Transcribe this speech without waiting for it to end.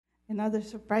Another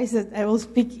surprise that I will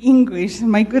speak English.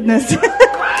 My goodness.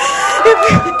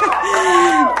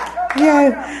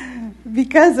 Yeah,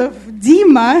 because of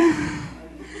Dima,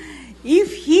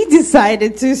 if he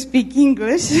decided to speak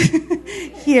English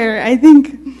here, I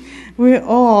think we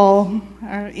all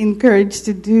are encouraged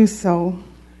to do so.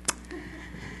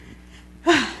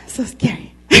 So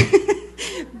scary.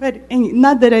 But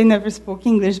not that I never spoke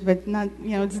English, but not,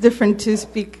 it's different to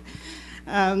speak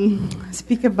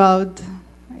about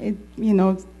it,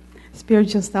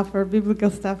 spiritual stuff or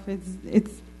biblical stuff.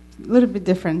 It's a little bit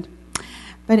different.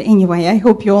 But anyway, I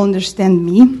hope you all understand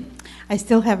me. I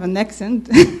still have an accent,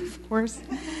 of course.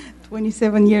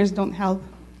 27 years don't help.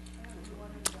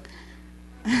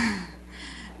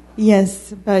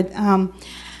 Yes, but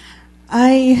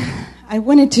I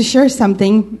wanted to share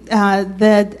something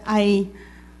that I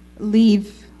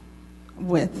live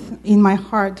with in my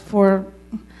heart for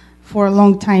a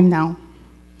long time now.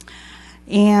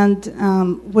 And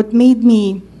what made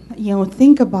me,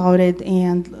 think about it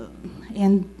and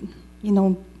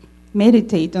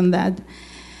meditate on that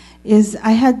is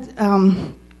I had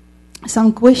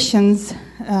some questions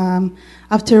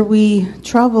after we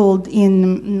traveled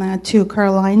to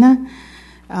Carolina.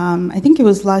 I think it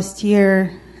was last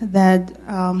year that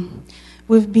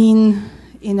we've been,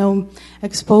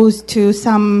 exposed to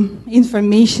some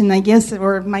information, I guess,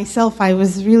 or myself, I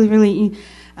was really, really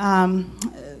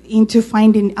into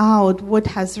finding out what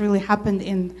has really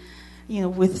happened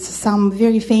with some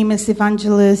very famous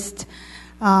evangelists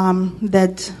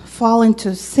that fall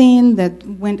into sin, that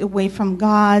went away from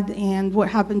God, and what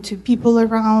happened to people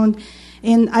around.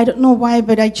 And I don't know why,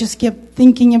 but I just kept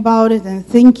thinking about it and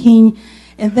thinking.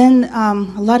 And then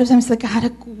a lot of times, I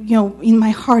had in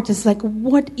my heart, it's like,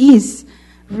 what is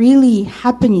really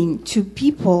happening to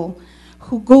people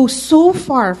who go so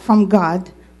far from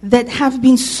God, that have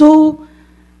been so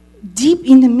deep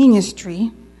in the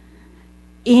ministry?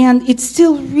 And it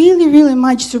still really, really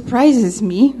much surprises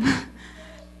me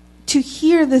to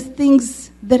hear the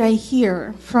things that I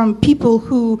hear from people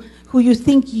who you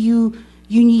think you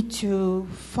need to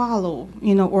follow,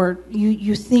 or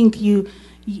you think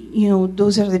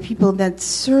those are the people that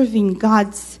serving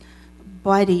God's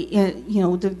body,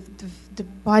 the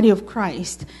body of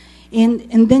Christ.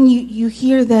 And then you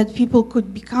hear that people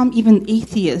could become even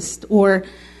atheist, or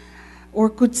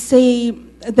could say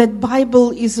that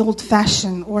Bible is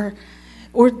old-fashioned, or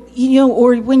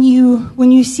when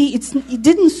you see it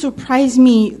didn't surprise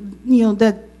me,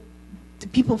 that the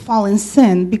people fall in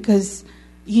sin, because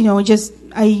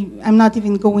I'm not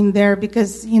even going there,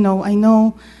 because I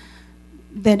know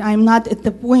that I'm not at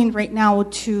the point right now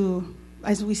to,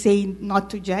 as we say, not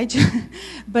to judge.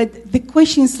 But the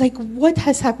question is what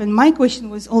has happened? My question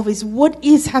was always, what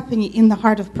is happening in the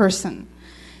heart of person?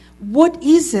 What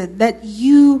is it that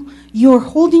you're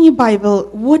holding your Bible?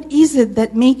 What is it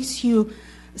that makes you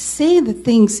say the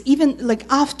things even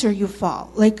after you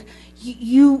fall?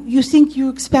 You think you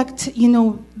expect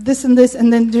this and this,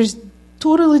 and then there's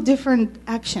totally different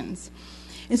actions.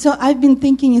 And so I've been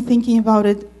thinking about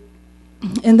it.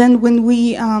 And then when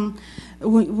we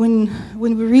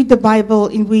read the Bible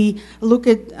and we look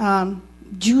at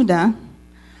Judah,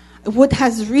 what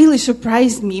has really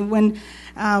surprised me when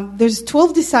there's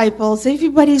 12 disciples,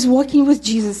 everybody's walking with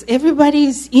Jesus,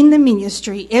 everybody's in the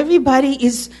ministry, everybody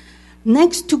is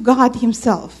next to God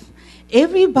himself.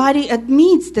 Everybody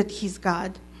admits that he's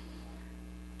God.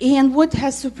 And what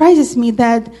has surprises me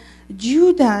that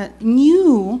Judah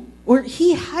knew, or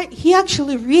he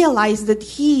actually realized that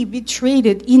he betrayed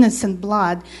innocent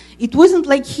blood. It wasn't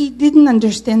like he didn't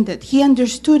understand it. He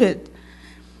understood it.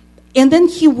 And then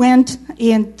he went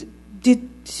and did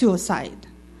suicide.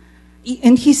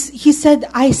 And he said,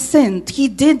 I sinned. He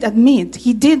did admit.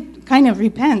 He did kind of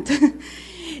repent.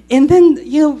 And then,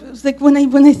 it's like when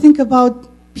I think about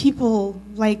people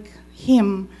like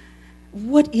him,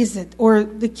 what is it? Or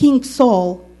the King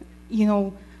Saul,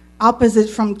 opposite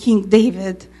from King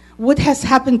David. What has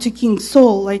happened to King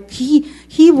Saul?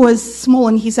 He was small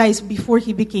in his eyes before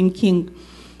he became king.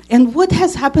 And what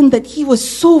has happened that he was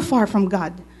so far from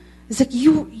God? It's like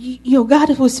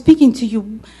God was speaking to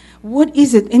you. What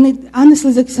is it? And it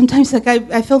honestly, sometimes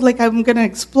I felt like I'm going to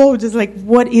explode. It's like,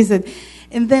 what is it?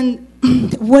 And then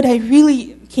what I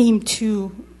really came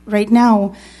to right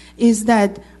now is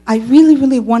that I really,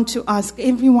 really want to ask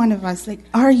every one of us,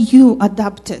 are you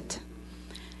adopted?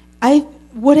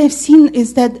 What I've seen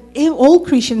is that all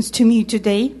Christians to me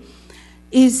today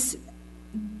is,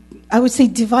 I would say,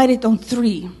 divided on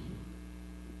three.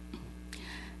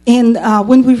 And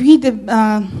when we read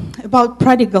about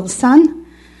prodigal son,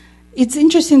 it's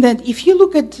interesting that if you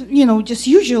look at, just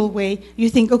usual way, you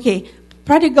think, okay,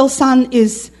 prodigal son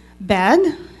is bad,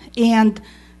 and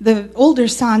the older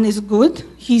son is good.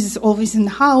 He's always in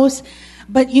the house.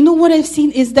 But you know what I've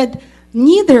seen is that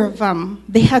neither of them,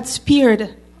 they had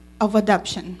spirit of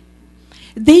adoption.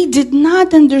 They did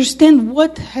not understand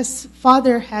what his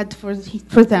father had for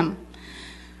them.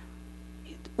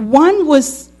 One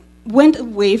went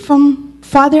away from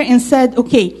father and said,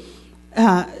 okay,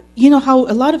 you know how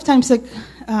a lot of times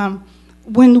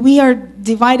when we are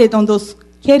divided on those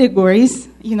categories,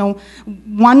 you know,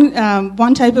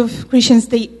 one type of Christians,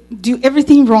 they do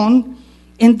everything wrong,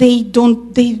 and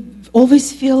they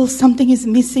always feel something is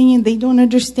missing, and they don't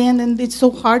understand, and it's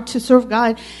so hard to serve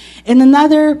God. And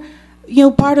another, you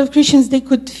know, part of Christians, they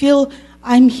could feel,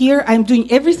 I'm here, I'm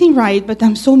doing everything right, but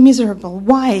I'm so miserable.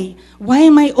 Why? Why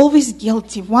am I always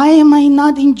guilty? Why am I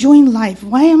not enjoying life?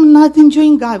 Why am I not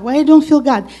enjoying God? Why I don't feel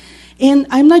God? And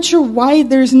I'm not sure why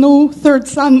there's no third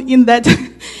son in that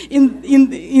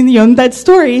in that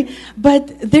story,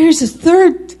 but there's a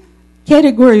third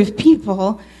category of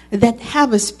people that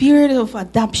have a spirit of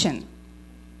adoption.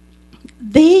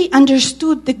 They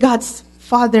understood the God's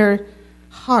Father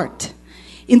heart,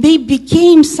 and they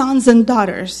became sons and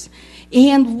daughters.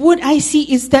 And what I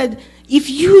see is that if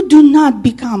you do not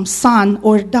become son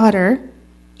or daughter,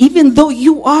 even though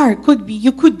you could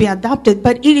be adopted,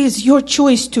 but it is your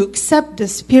choice to accept the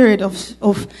spirit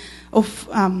of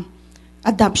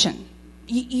adoption.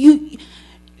 You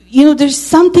know, there's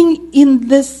something in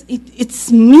this.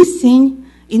 It's missing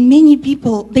in many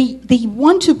people. They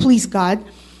want to please God,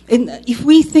 and if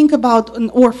we think about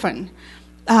an orphan,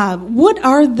 what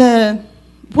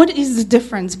is the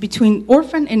difference between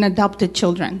orphan and adopted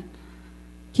children?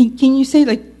 Can you say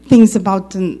things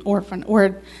about an orphan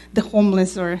or the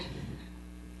homeless or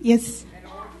yes? An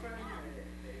orphan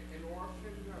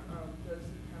doesn't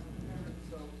have a parent,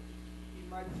 so he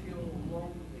might feel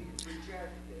lonely,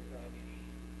 rejected.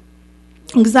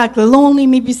 Exactly, lonely.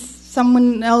 Maybe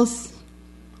someone else,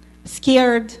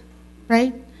 scared,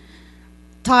 right?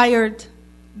 Tired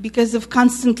because of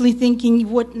constantly thinking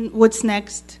what's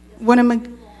next. What am I?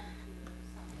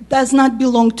 Does not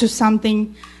belong to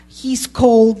something. He's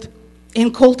cold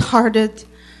and cold-hearted.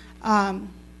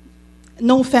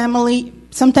 No family.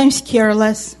 Sometimes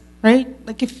careless, right?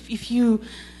 Like if you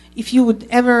would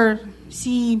ever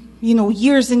see, you know,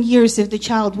 years and years if the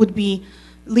child would be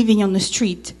living on the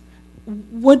street.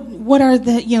 What are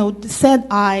the, you know, the sad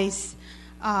eyes,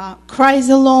 cries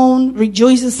alone,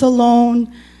 rejoices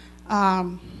alone.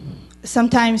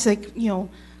 Sometimes, you know,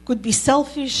 could be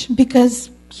selfish because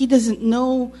he doesn't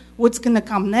know what's going to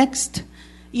come next.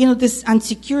 You know, this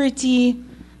insecurity.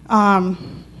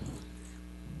 I'm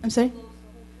sorry?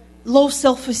 Low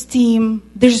self-esteem.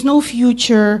 There's no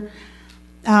future.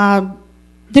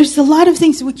 There's a lot of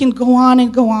things we can go on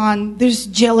and go on. There's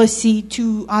jealousy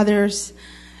to others.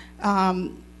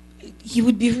 He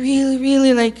would be really,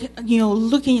 really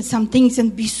looking at some things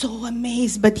and be so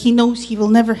amazed, but he knows he will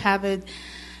never have it.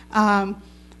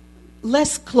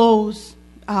 Less clothes,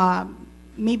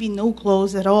 maybe no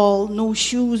clothes at all, no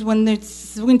shoes when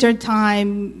it's winter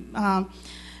time.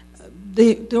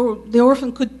 The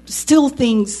orphan could steal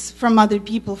things from other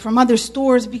people, from other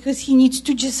stores, because he needs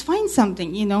to just find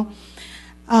something, you know.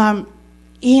 And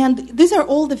these are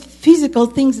all the physical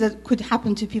things that could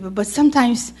happen to people. But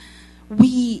sometimes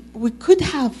we could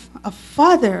have a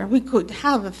father, we could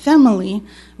have a family,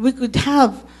 we could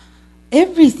have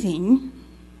everything.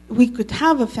 We could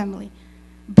have a family,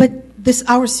 but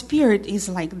our spirit is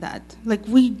like that. Like,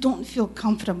 we don't feel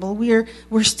comfortable.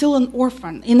 We're still an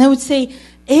orphan. And I would say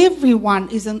everyone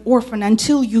is an orphan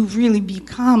until you really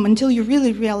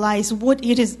realize what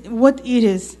it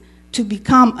is to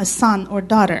become a son or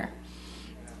daughter.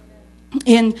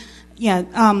 And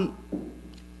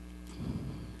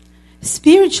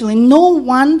spiritually, no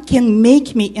one can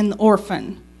make me an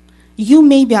orphan. You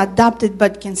may be adopted,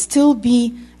 but can still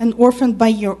be an orphan by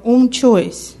your own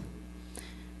choice.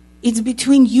 It's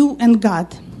between you and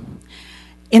God.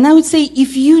 And I would say,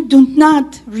 if you do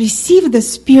not receive the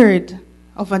spirit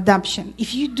of adoption,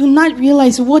 if you do not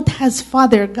realize what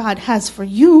Father God has for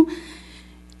you,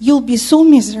 you'll be so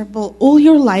miserable all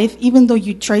your life, even though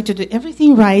you try to do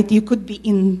everything right. You could be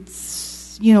in,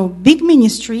 big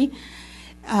ministry.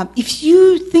 If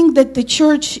you think that the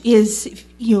church is,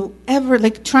 ever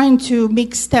trying to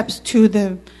make steps to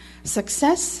the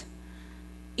success,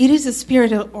 it is a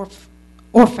spirit of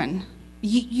orphan.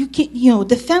 You can,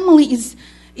 the family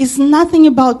is nothing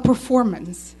about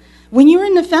performance. When you're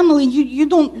in a family, you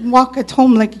don't walk at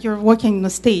home like you're walking on the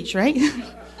stage, right?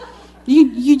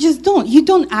 you just don't. You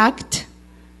don't act,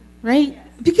 right?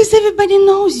 Because everybody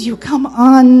knows you. Come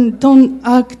on, don't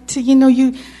act.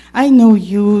 I know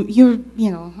you.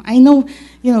 I know,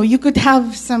 you could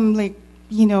have some like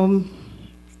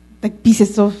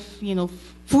pieces of,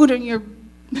 food on your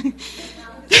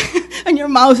on your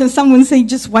mouth, and someone say,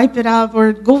 just wipe it up,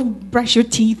 or go brush your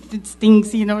teeth, it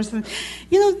stinks, or something.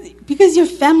 Because your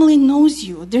family knows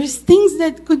you. There's things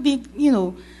that could be,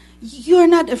 you're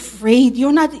not afraid,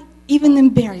 you're not even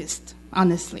embarrassed,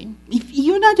 honestly. If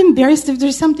you're not embarrassed if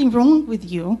there's something wrong with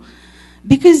you,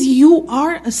 because you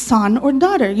are a son or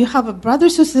daughter. You have a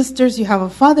brothers or sisters, you have a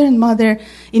father and mother.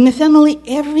 In the family,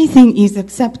 everything is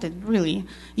accepted, really.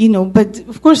 But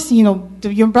of course, your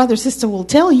brother or sister will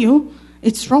tell you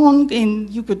it's wrong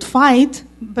and you could fight,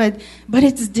 but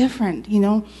it's different,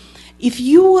 If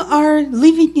you are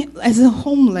living as a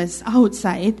homeless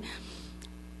outside,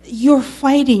 you're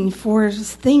fighting for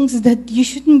things that you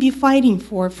shouldn't be fighting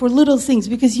for little things,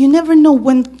 because you never know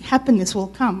when happiness will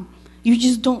come. You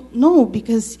just don't know,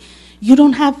 because you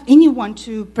don't have anyone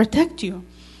to protect you.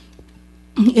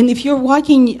 And if you're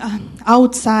walking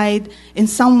outside and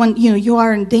someone, you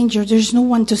are in danger, there's no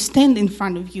one to stand in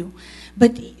front of you.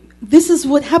 But this is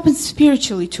what happens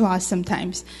spiritually to us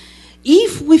sometimes.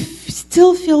 If we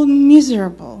still feel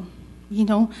miserable,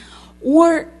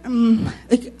 or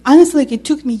honestly, it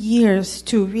took me years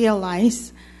to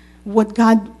realize what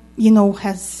God,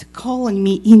 has calling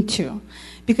me into.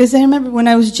 Because I remember when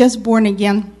I was just born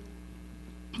again,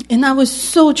 and I was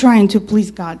so trying to please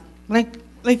God, like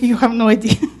you have no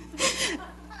idea.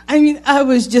 I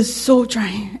was just so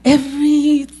trying.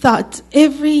 Every thought,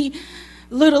 every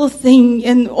little thing,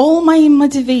 and all my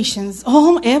motivations,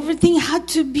 everything had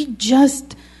to be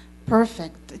just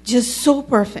perfect, just so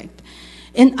perfect.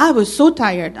 And I was so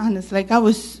tired, honestly. I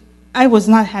was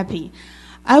not happy.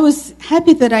 I was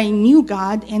happy that I knew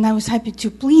God, and I was happy to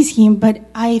please Him, but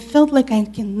I felt like I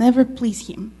can never please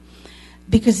Him,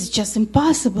 because it's just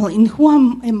impossible. And who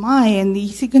am I? And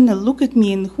is He going to look at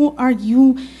me? And who are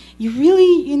you? You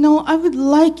really, I would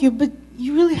like you, but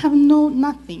you really have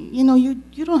nothing.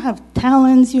 You don't have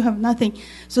talents, you have nothing.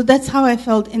 So that's how I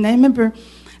felt. And I remember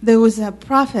there was a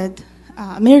prophet,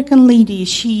 American lady.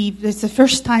 It's the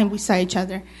first time we saw each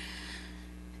other.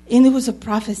 And it was a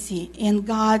prophecy. And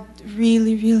God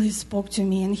really, really spoke to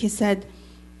me. And He said,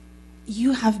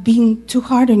 you have been too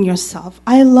hard on yourself.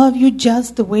 I love you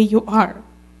just the way you are.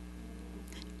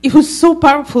 It was so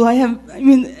powerful.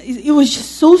 It was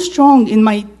just so strong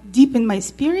deep in my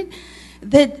spirit,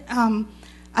 that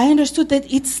I understood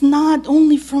that it's not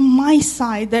only from my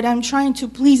side that I'm trying to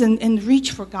please and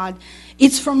reach for God.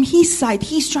 It's from His side.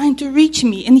 He's trying to reach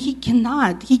me, and He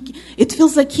cannot. It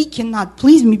feels like He cannot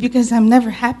please me, because I'm never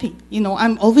happy.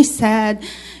 I'm always sad,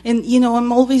 and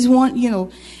I'm always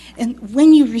And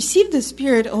when you receive the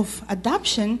spirit of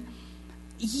adoption,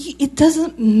 it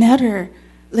doesn't matter.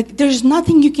 Like, there's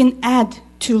nothing you can add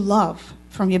to love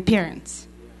from your parents.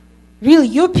 Really,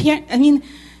 your parents.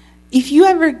 If you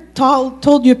ever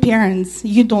told your parents,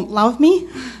 you don't love me,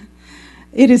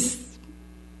 it is,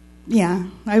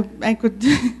 I could,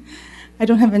 I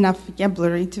don't have enough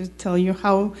vocabulary to tell you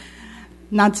how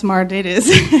not smart it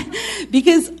is.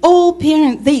 Because all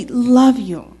parents, they love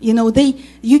you.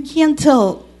 You can't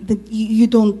tell that you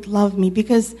don't love me,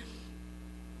 because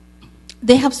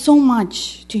they have so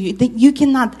much to you that you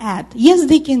cannot add. Yes,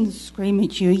 they can scream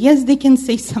at you. Yes, they can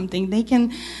say something. They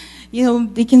can,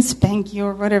 they can spank you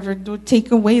or whatever, or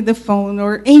take away the phone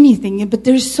or anything. But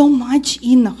there's so much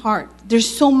in the heart. There's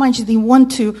so much they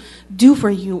want to do for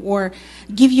you, or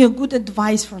give you a good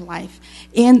advice for life.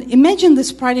 And imagine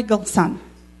this prodigal son.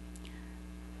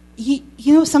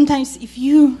 Sometimes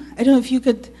I don't know if you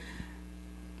could,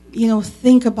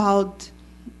 think about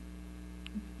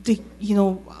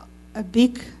a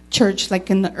big church like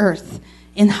in the earth,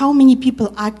 and how many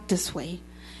people act this way.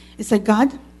 It's like,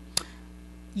 God,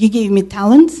 you gave me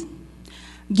talents,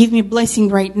 give me blessing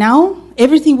right now,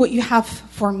 everything what you have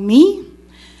for me,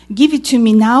 give it to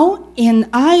me now, and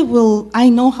I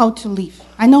know how to live.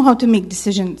 I know how to make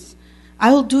decisions.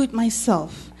 I will do it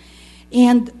myself.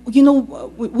 And,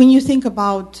 when you think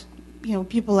about,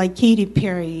 people like Katy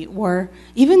Perry, or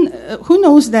even, who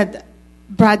knows that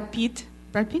Brad Pitt,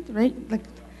 right? Like,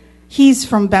 he's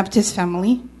from Baptist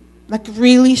family, like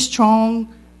really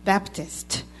strong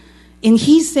Baptist. And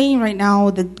he's saying right now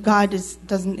that God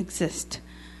doesn't exist.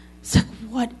 It's like,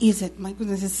 what is it? My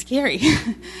goodness, it's scary.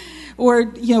 Or,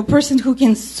 person who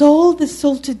can sell the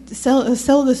soul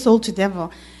to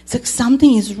devil. It's like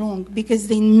something is wrong, because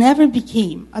they never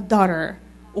became a daughter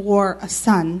or a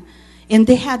son, and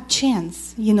they had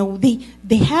chance.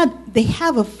 They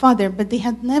have a father, but they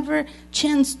had never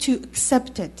chance to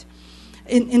accept it.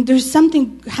 And there's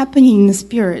something happening in the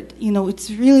spirit. It's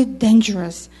really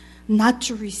dangerous not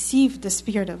to receive the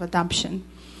spirit of adoption.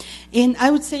 And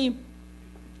I would say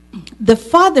the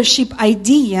fathership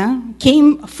idea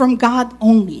came from God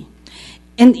only.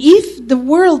 And if the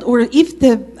world, or if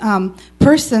the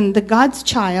person, the God's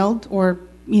child, or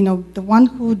the one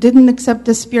who didn't accept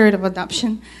the spirit of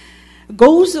adoption,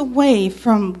 goes away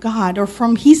from God or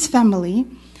from his family,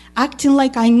 acting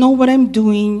like I know what I'm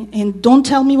doing and don't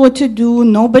tell me what to do,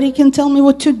 nobody can tell me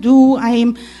what to do,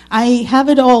 I have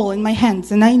it all in my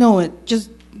hands and I know it, just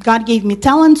God gave me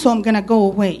talent, so I'm going to go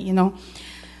away,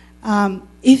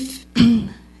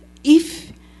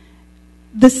 If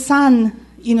the son,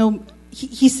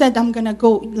 he said, I'm going to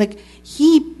go, like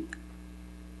he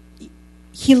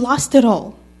lost it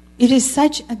all. It is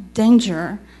such a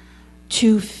danger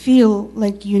to feel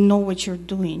like you know what you're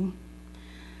doing.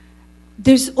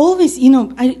 There's always, I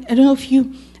don't know if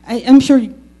I'm sure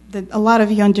that a lot of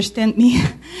you understand me.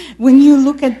 When you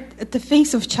look at the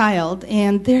face of child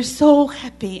and they're so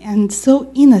happy and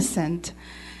so innocent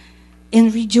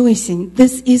and rejoicing,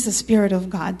 this is the Spirit of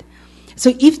God.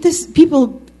 So if these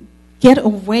people get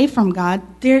away from God,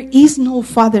 there is no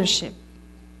fathership.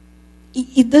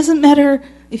 It doesn't matter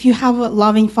if you have a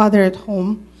loving father at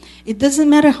home. It doesn't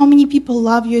matter how many people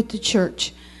love you at the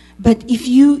church. But if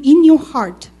you, in your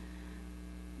heart,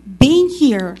 being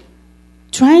here,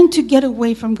 trying to get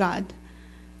away from God,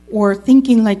 or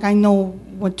thinking like I know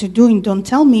what to do and don't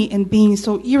tell me, and being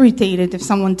so irritated if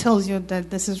someone tells you that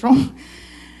this is wrong,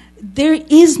 there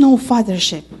is no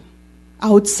fathership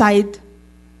outside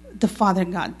the Father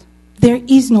God. There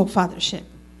is no fathership.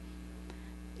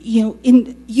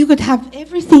 You could have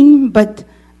everything, but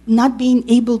not being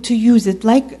able to use it,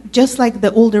 just like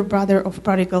the older brother of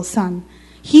prodigal son.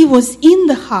 He was in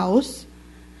the house.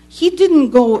 He didn't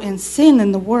go and sin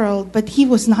in the world, but he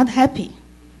was not happy.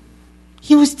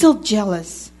 He was still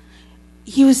jealous.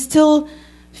 He was still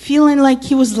feeling like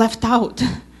he was left out.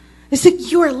 It's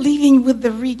like, you are living with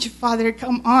the rich father.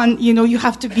 Come on, you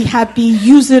have to be happy.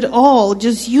 Use it all.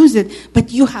 Just use it.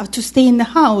 But you have to stay in the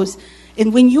house.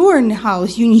 And when you are in the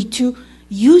house, you need to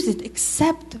use it,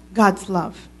 accept God's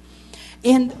love.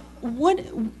 And what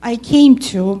I came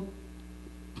to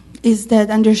is that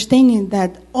understanding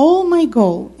that all my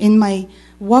goal in my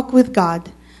walk with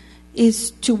God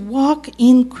is to walk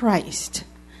in Christ.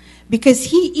 Because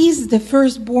he is the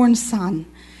firstborn son.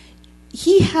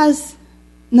 He has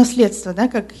наследство, да,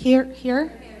 как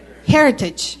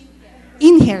heritage.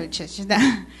 Inheritance.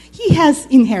 Да. He has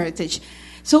inheritance.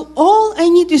 So all I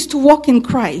need is to walk in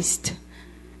Christ.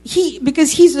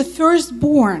 Because he's the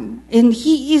firstborn and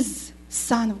he is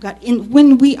Son of God. And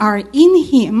when we are in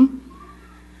him,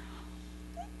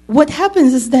 what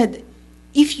happens is that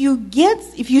if you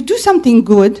do something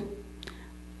good,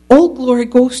 all glory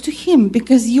goes to him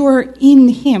because you're in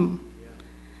him.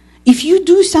 If you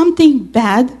do something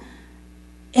bad,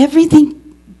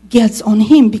 everything gets on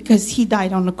him because he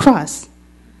died on the cross.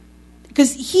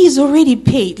 Because he's already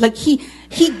paid. Like he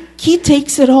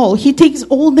takes it all. He takes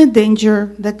all the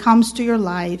danger that comes to your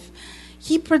life.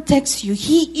 He protects you.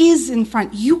 He is in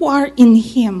front. You are in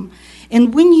him.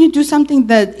 And when you do something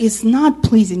that is not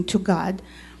pleasing to God,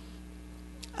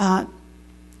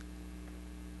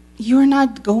 you're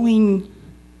not becoming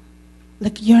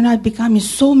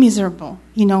so miserable,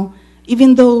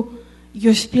 Even though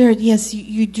your spirit, yes,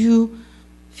 you do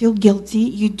feel guilty.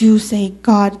 You do say,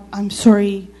 God, I'm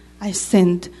sorry, I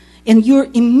sinned. And you're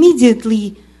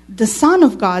immediately, the Son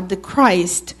of God, the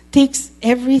Christ, takes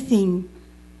everything,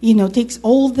 takes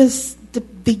all this, the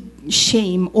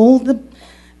shame, all the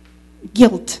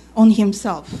guilt on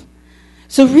himself.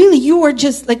 So really, you are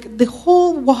just like the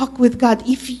whole walk with God.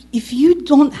 If you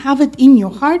don't have it in your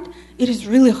heart, it is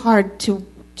really hard to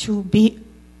be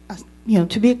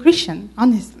a Christian,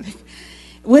 honestly.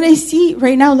 What I see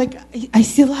right now, I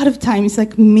see a lot of times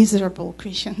miserable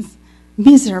Christians.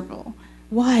 Miserable.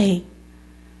 Why?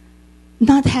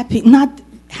 Not happy, not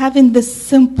having the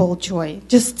simple joy.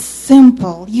 Just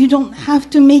simple. You don't have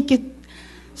to make it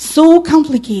so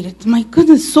complicated. My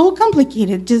goodness, so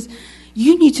complicated. Just,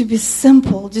 you need to be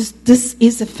simple. Just, this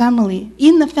is a family.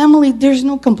 In the family, there's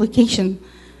no complication.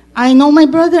 I know my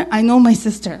brother, I know my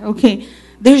sister, okay?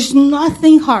 There's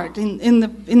nothing hard in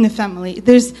the family.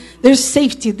 There's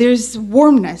safety, there's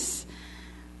warmness,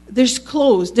 there's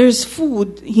clothes, there's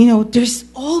food. There's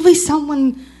always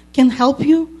someone can help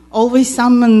you. Always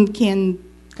someone can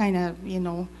kind of,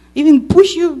 even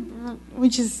push you,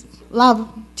 which is love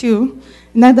too.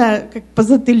 Надо как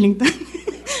позатыльник, да?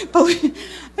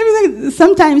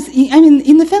 Sometimes,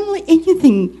 in the family,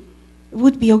 anything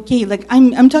would be okay.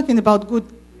 I'm talking about good,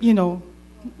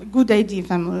 good idea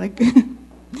family,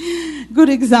 good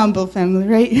example family,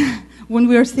 right? when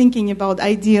we are thinking about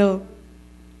ideal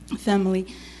family.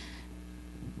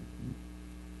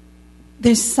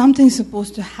 There's something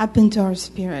supposed to happen to our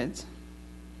spirit.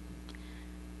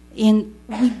 And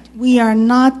we are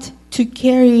not to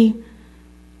carry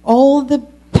all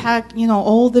the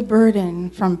all the burden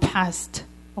from past,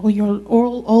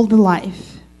 all the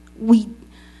life.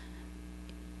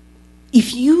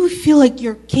 If you feel like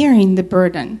you're carrying the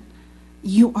burden,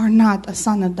 you are not a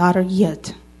son or daughter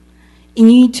yet.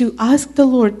 And you need to ask the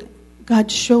Lord, God,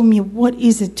 show me what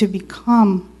is it to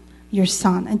become your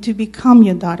son and to become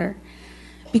your daughter.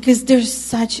 Because there's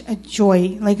such a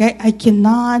joy, like I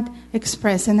cannot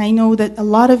express, and I know that a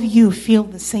lot of you feel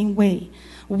the same way.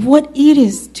 What it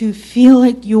is to feel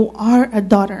like you are a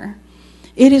daughter.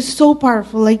 It is so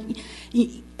powerful.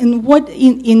 And what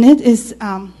in it is,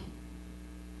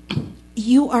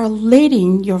 you are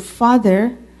letting your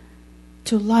Father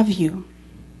to love you.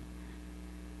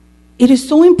 It is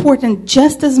so important,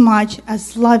 just as much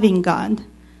as loving God.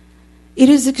 It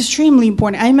is extremely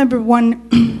important. I remember one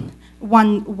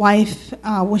wife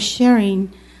was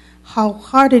sharing how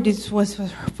hard it was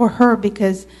for her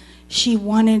because she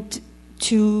wanted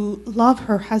to love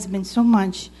her husband so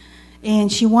much,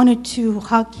 and she wanted to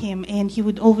hug him, and he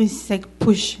would always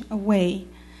push away.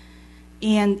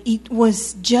 And it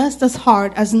was just as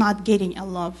hard as not getting a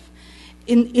love.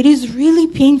 And it is really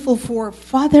painful for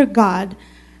Father God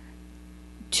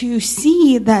to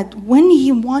see that when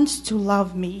He wants to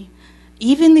love me,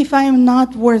 even if I am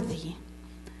not worthy,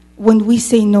 when we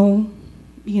say no,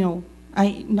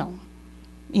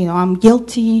 I'm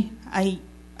guilty, I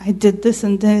did this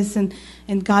and this, and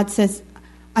God says,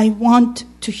 I want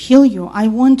to heal you, I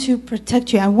want to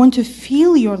protect you, I want to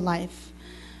fill your life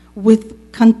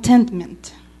with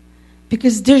contentment.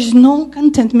 Because there's no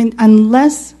contentment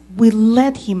unless we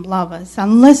let Him love us,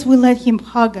 unless we let Him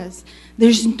hug us.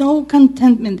 There's no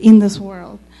contentment in this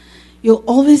world. You'll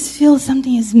always feel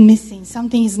something is missing,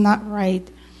 something is not right.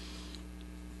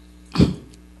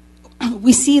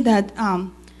 We see that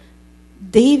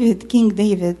King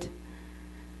David,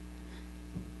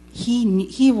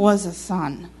 he was a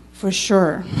son, for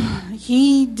sure.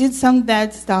 He did some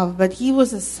bad stuff, but he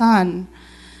was a son.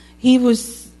 He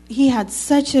had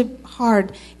such a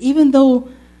heart, even though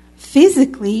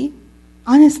physically,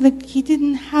 honestly, he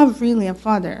didn't have really a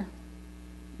father.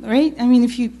 Right? I mean,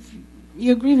 if you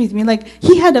agree with me,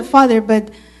 he had a father, but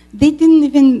he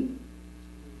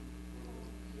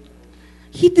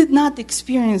did not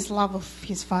experience love of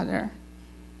his father.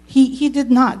 He did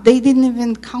not. They didn't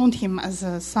even count him as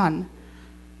a son.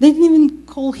 They didn't even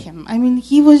call him. I mean,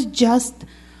 he was just,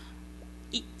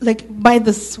 by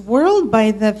this world,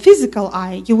 by the physical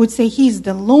eye, you would say he's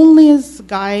the loneliest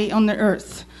guy on the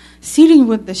earth, sitting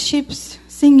with the sheep,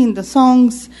 singing the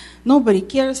songs. Nobody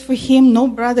cares for him, no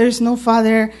brothers, no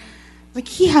father.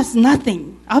 He has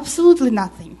nothing, absolutely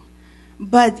nothing.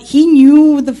 But he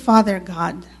knew the Father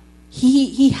God.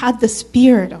 He had the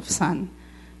spirit of son.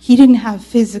 He didn't have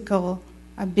physical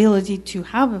ability to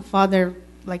have a father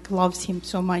loves him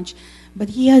so much. But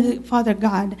he had a Father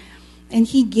God. And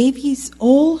he gave his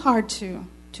whole heart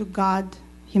to God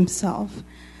himself.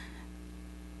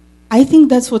 I think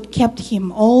that's what kept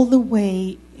him all the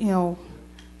way,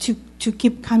 to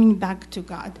keep coming back to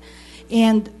God.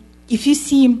 And if you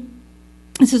see,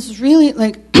 this is really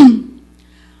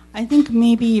I think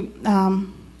maybe,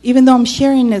 even though I'm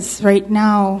sharing this right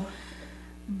now,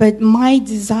 but my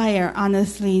desire,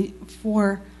 honestly,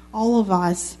 for all of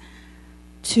us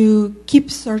to keep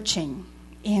searching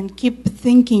and keep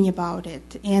thinking about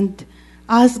it and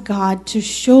ask God to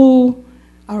show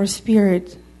our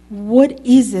spirit, what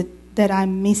is it that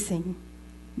I'm missing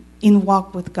in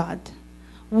walk with God?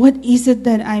 What is it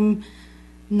that I'm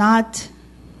not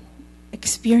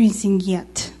experiencing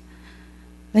yet?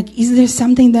 Is there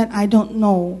something that I don't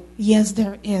know? Yes,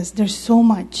 there is. There's so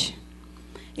much.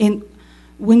 And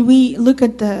when we look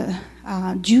at the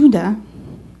Judah,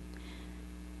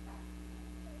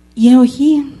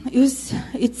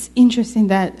 it's interesting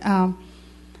that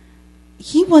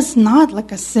he was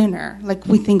not a sinner.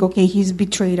 We think, okay, he's a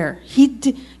betrayer. He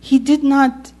did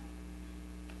not.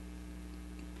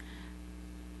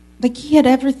 He had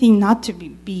everything not to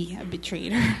be a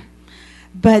betrayer.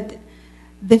 But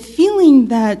the feeling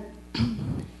that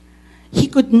he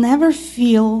could never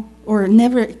feel or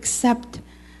never accept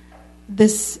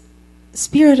this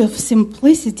spirit of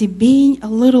simplicity, being a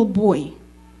little boy,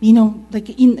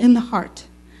 in the heart.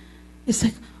 It's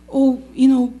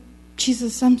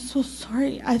Jesus, I'm so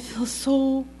sorry. I feel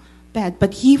so bad.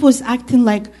 But he was acting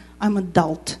like, I'm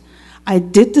adult. I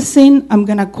did the sin, I'm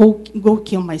going to go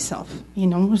kill myself.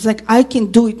 It's I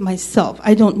can do it myself.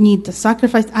 I don't need the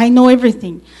sacrifice. I know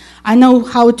everything. I know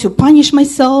how to punish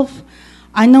myself.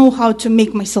 I know how to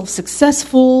make myself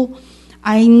successful.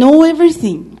 I know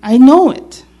everything. I know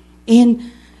it.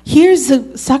 And here's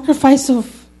the sacrifice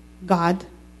of God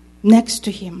next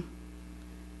to him.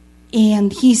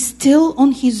 And he's still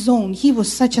on his own. He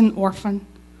was such an orphan.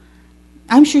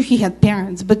 I'm sure he had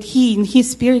parents, but he, in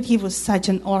his spirit, he was such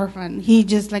an orphan. He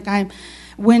just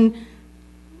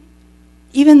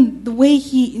even the way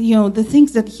he, the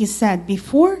things that he said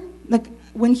before, like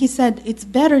when he said, it's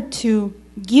better to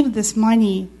give this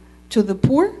money to the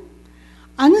poor,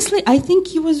 honestly, I think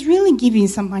he was really giving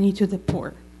some money to the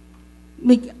poor.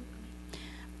 Like,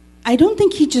 I don't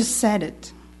think he just said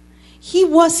it. He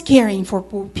was caring for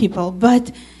poor people,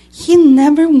 but he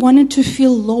never wanted to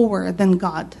feel lower than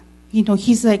God.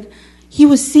 He's like, he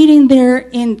was sitting there,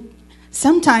 and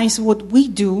sometimes what we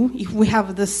do, if we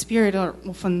have the spirit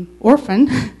of an orphan,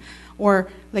 or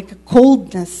like a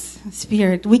coldness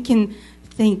spirit, we can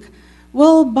think,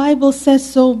 well, Bible says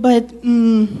so, but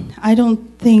I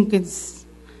don't think it's,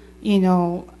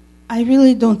 I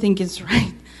really don't think it's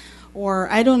right. Or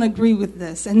I don't agree with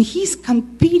this. And he's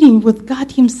competing with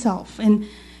God himself. And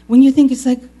when you think, it's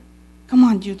like, come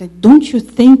on, Judah, don't you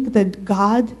think that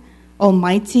God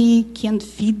Almighty can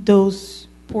feed those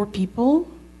poor people?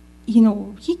 He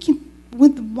can,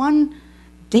 with one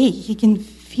day, he can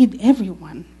feed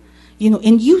everyone.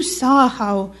 And you saw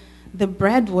how the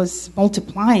bread was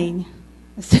multiplying.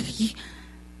 It's like,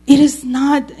 it is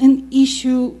not an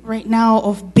issue right now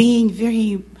of being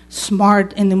very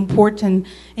smart and important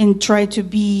and try to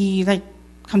be like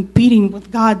competing with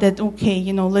God that,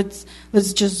 okay,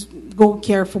 let's just go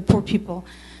care for poor people.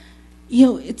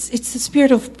 It's a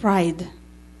spirit of pride.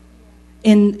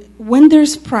 And when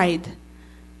there's pride,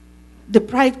 the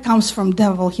pride comes from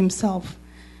devil himself.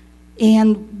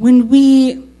 And when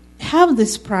we have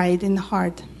this pride in the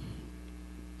heart,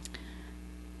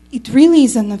 it really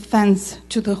is an offense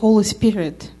to the Holy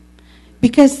Spirit,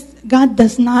 because God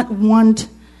does not want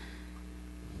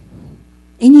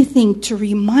anything to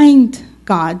remind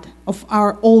God of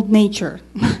our old nature.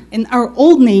 And our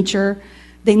old nature,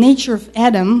 the nature of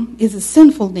Adam, is a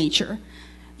sinful nature.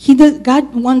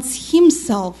 God wants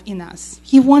himself in us.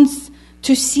 He wants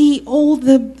to see all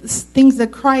the things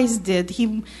that Christ did.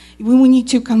 We need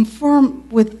to conform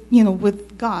with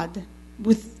God,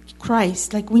 with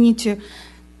Christ. Like, we need to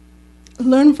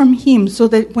learn from him, so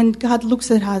that when God looks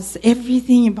at us,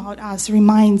 everything about us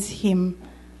reminds him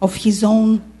of his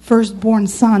own firstborn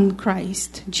son,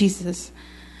 Christ, Jesus.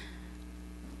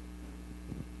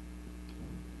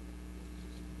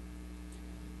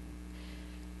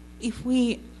 If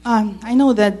we, I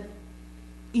know that,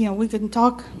 we can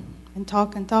talk and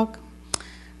talk and talk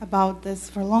about this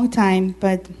for a long time,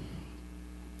 but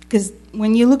because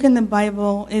when you look in the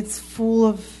Bible, it's full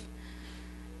of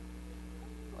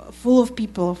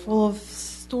people, full of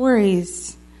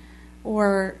stories,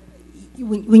 or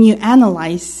when you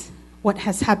analyze what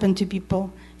has happened to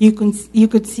people, you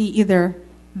could see either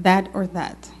that or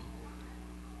that.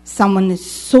 Someone is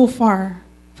so far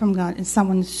from God, and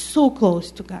someone is so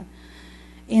close to God.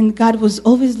 And God was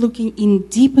always looking in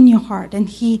deep in your heart, and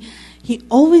He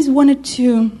always wanted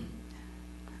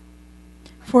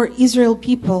for Israel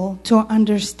people to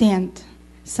understand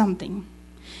something.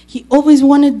 He always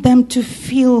wanted them to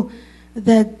feel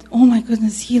that, oh my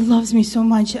goodness, He loves me so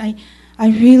much. I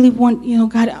really want,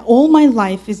 God, all my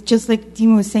life is just like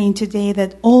Dima was saying today,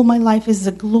 that all my life is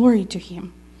a glory to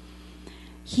Him.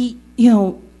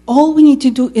 All we need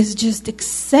to do is just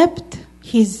accept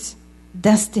His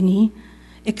destiny,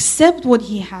 accept what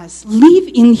He has, live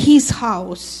in His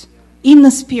house, in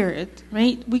the Spirit,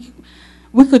 right?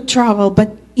 We could travel,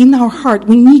 but in our heart,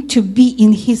 we need to be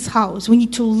in His house. We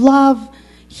need to love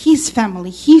His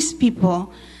family, His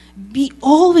people. Be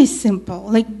always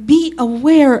simple. Like, be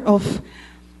aware of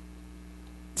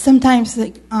sometimes,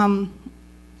 like,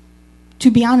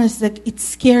 to be honest, like, it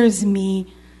scares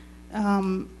me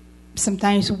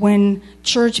sometimes when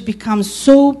church becomes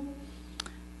so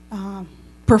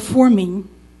performing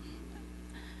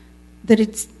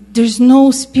that there's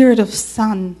no spirit of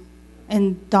son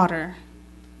and daughter.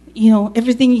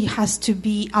 Everything has to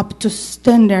be up to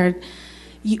standard.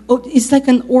 It's like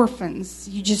an orphans.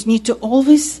 You just need to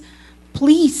always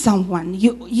please someone.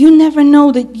 You never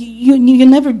know that you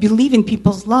never believe in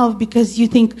people's love, because you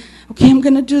think, okay, I'm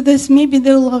gonna do this. Maybe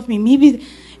they'll love me.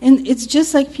 And it's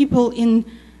just like people in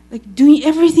like doing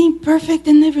everything perfect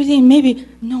and everything. Maybe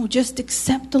no, just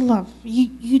accept the love.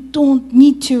 You don't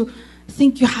need to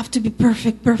think you have to be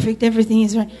perfect. Everything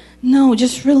is right. No,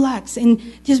 just relax and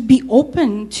just be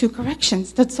open to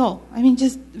corrections. That's all. I mean,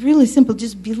 just really simple.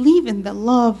 Just believe in the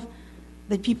love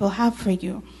that people have for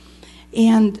you.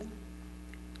 And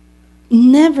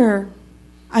never,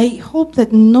 I hope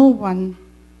that no one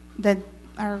that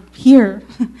are here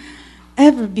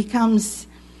ever becomes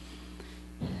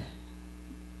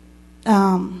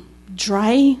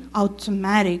dry,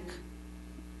 automatic,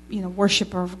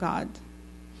 worshiper of God.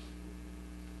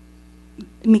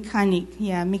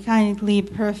 Mechanically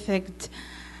perfect,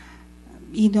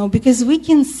 because we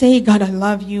can say, God, I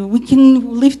love you. We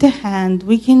can lift a hand.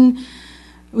 We can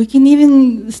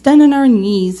even stand on our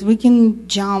knees. We can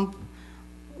jump.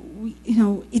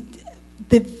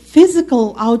 The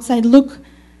physical outside look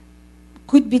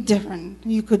could be different.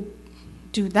 You could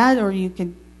do that or you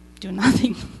could do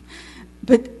nothing.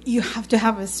 But you have to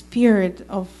have a spirit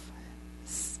of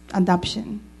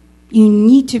adoption. You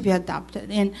need to be adopted.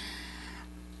 And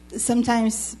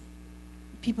sometimes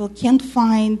people can't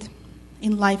find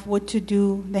in life what to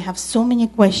do. They have so many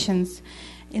questions,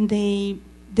 and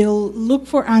they'll look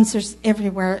for answers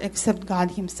everywhere except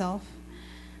God himself.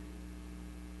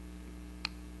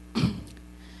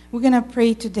 We're going to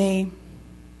pray today.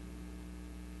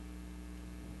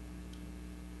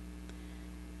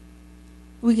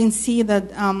 We can see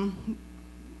that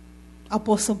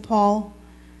Apostle Paul,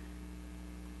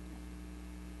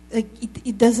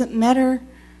 it doesn't matter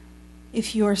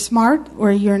if you're smart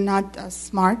or you're not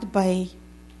smart by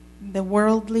the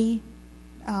worldly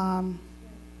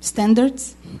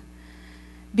standards.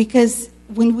 Because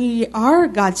when we are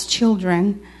God's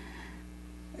children,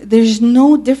 there's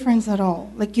no difference at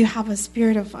all. Like, you have a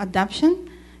spirit of adoption.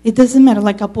 It doesn't matter.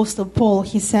 Like Apostle Paul,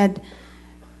 he said,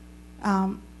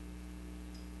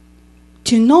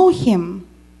 to know him,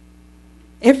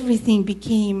 everything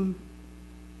became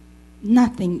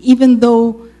nothing, even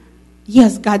though,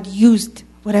 yes, God used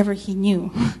whatever he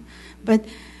knew. but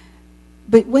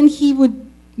when he would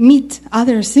meet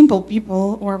other simple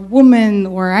people or women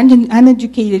or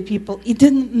uneducated people, it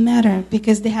didn't matter,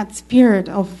 because they had spirit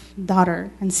of daughter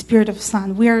and spirit of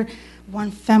son. We are one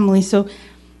family. So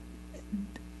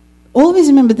always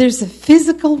remember, there's a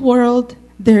physical world,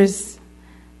 there's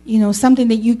something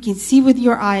that you can see with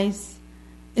your eyes,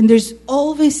 and there's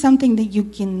always something that you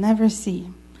can never see.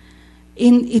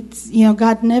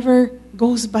 God never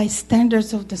goes by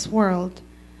standards of this world.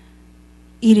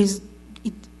 It is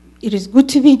good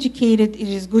to be educated. It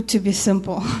is good to be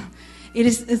simple.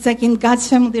 It's like in God's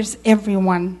family, there's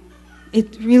everyone.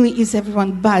 It really is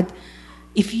everyone. But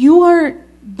if you are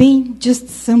being just a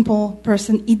simple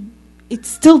person, it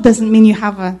still doesn't mean you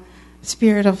have a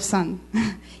spirit of son.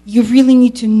 You really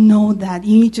need to know that.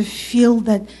 You need to feel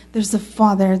that there's a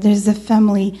father, there's a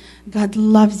family. God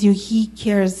loves you. He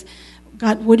cares.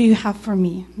 God, what do you have for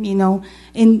me?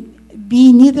 And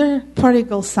be neither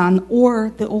prodigal son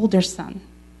or the older son.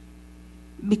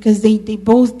 Because they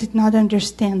both did not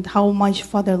understand how much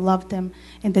Father loved them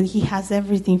and that he has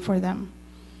everything for them.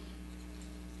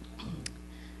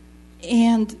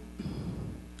 And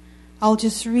I'll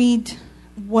just read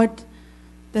what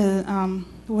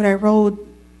I wrote,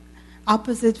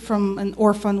 opposite from an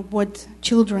orphan, what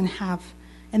children have,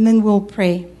 and then we'll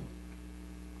pray.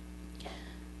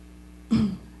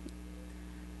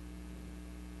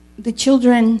 The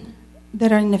children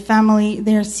that are in the family,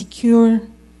 they're secure,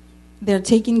 they're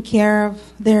taken care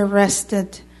of, they're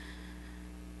rested,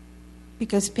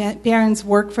 because parents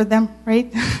work for them,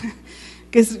 right?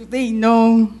 Because they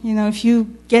know, if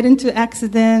you get into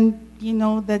accident, you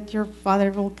know that your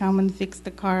father will come and fix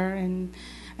the car and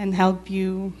help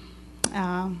you,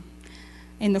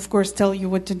 and of course tell you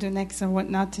what to do next or what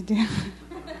not to do.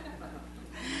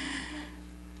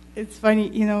 It's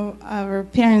funny, our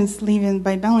parents living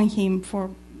by Bellingham for,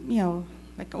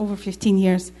 like over 15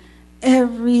 years.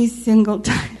 Every single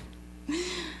time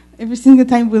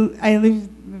I leave,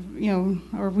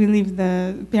 or we leave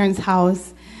the parents'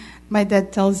 house, my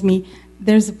dad tells me,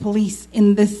 there's a police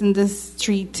in this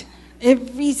street.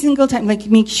 Every single time, like,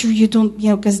 make sure you don't,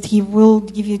 because he will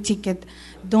give you a ticket.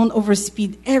 Don't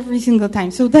overspeed every single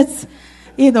time. So that's,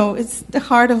 it's the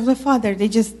heart of the father. They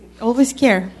just always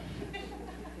care.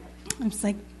 I'm just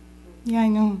like, yeah, I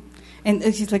know. And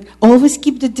she's like, always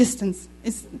keep the distance.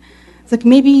 It's like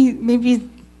maybe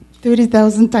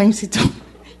 30,000 times you don't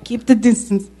keep the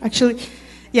distance. Actually,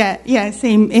 yeah,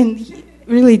 same. And it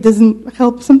really doesn't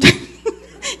help sometimes.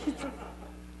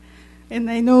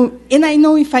 And I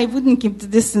know if I wouldn't keep the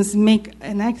distance and make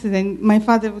an accident, my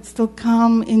father would still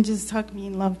come and just hug me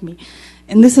and love me.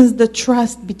 And this is the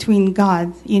trust between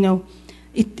God.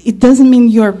 It doesn't mean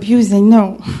you're abusing.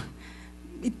 No,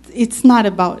 it's not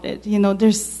about it.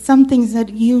 There's some things that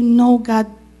God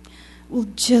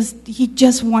he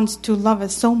just wants to love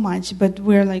us so much, but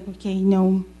we're like, okay,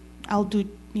 no, I'll do.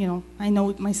 I know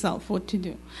it myself what to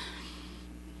do.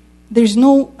 There's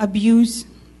no abuse.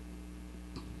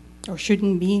 or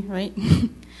shouldn't be, right?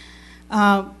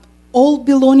 All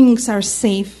belongings are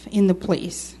safe in the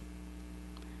place.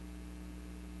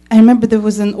 I remember there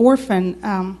was an orphan,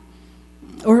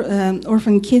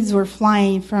 orphan kids were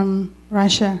flying from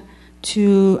Russia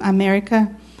to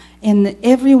America, and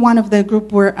every one of the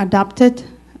group were adopted,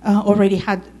 already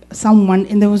had someone,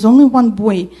 and there was only one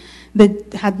boy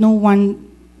that had no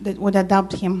one that would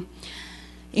adopt him.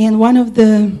 And one of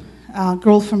the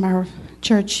girl from our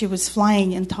church, she was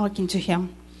flying and talking to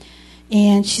him.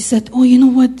 And she said, oh, you know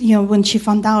what, when she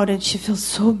found out it, she feels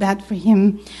so bad for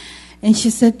him. And she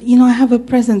said, I have a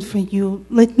present for you.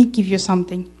 Let me give you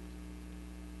something.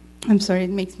 I'm sorry, it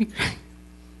makes me cry.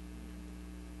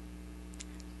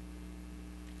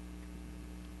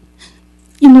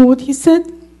 You know what he said?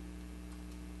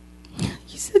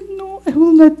 He said, no, I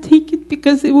will not take it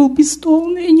because it will be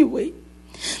stolen anyway.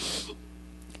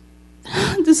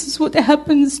 This is what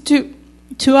happens to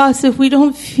us if we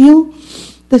don't feel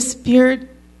the spirit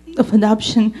of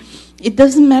adoption. It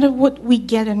doesn't matter what we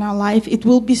get in our life, it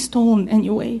will be stolen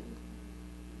anyway.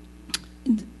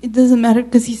 It doesn't matter,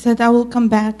 because he said, I will come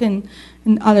back and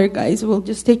other guys will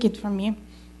just take it from me.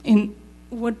 And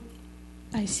what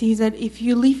I see is that if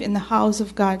you live in the house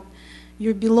of God,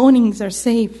 your belongings are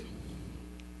safe.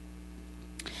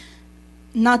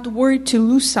 Not worried to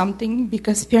lose something,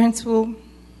 because parents will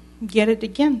get it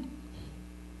again.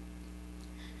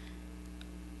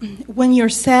 When you're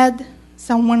sad,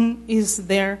 someone is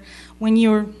there. When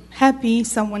you're happy,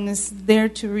 someone is there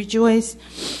to rejoice.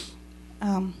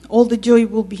 All the joy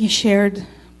will be shared.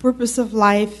 Purpose of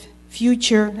life,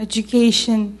 future,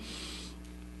 education.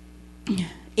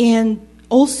 And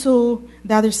also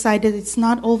the other side, that it's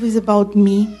not always about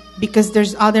me, because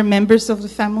there's other members of the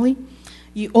family.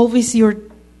 You're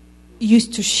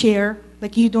used to share.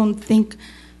 Like, you don't think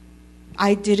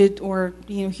I did it, or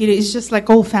it's just like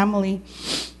all family.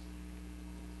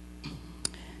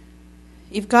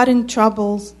 If got in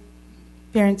troubles,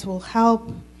 parents will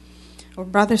help, or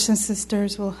brothers and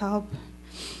sisters will help.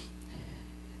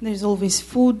 There's always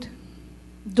food.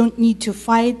 Don't need to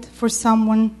fight for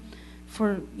someone,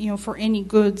 for any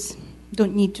goods.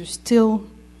 Don't need to steal.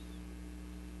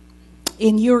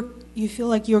 And you feel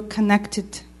like you're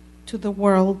connected to the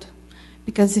world,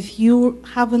 because if you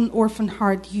have an orphan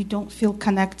heart, you don't feel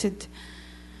connected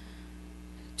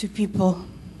to people.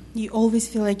 You always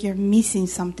feel like you're missing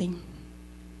something.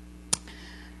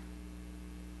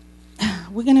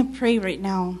 We're going to pray right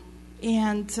now,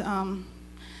 and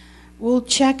we'll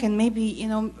check, and maybe,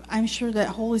 I'm sure that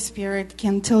Holy Spirit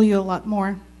can tell you a lot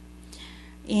more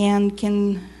and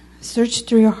can search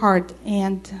through your heart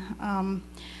and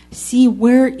see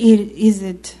where is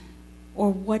it,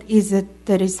 or what is it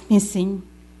that is missing,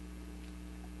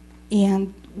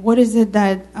 and what is it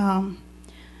that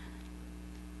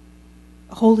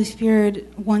Holy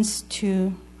Spirit wants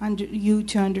you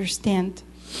to understand,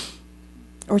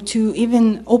 or to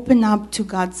even open up to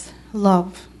God's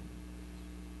love.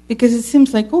 Because it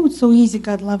seems like, it's so easy,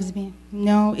 God loves me.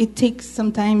 No, it takes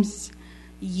sometimes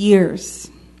years.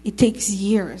 It takes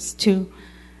years to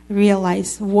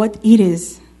realize what it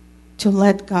is to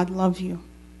let God love you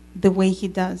the way He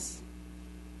does.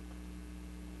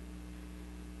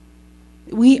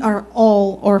 We are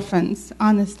all orphans,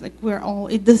 honestly.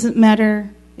 It doesn't matter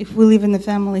if we live in the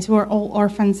families, we're all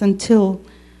orphans until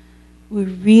we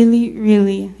really,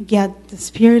 really get the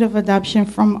spirit of adoption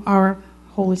from our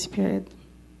Holy Spirit.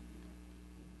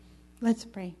 Let's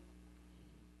pray.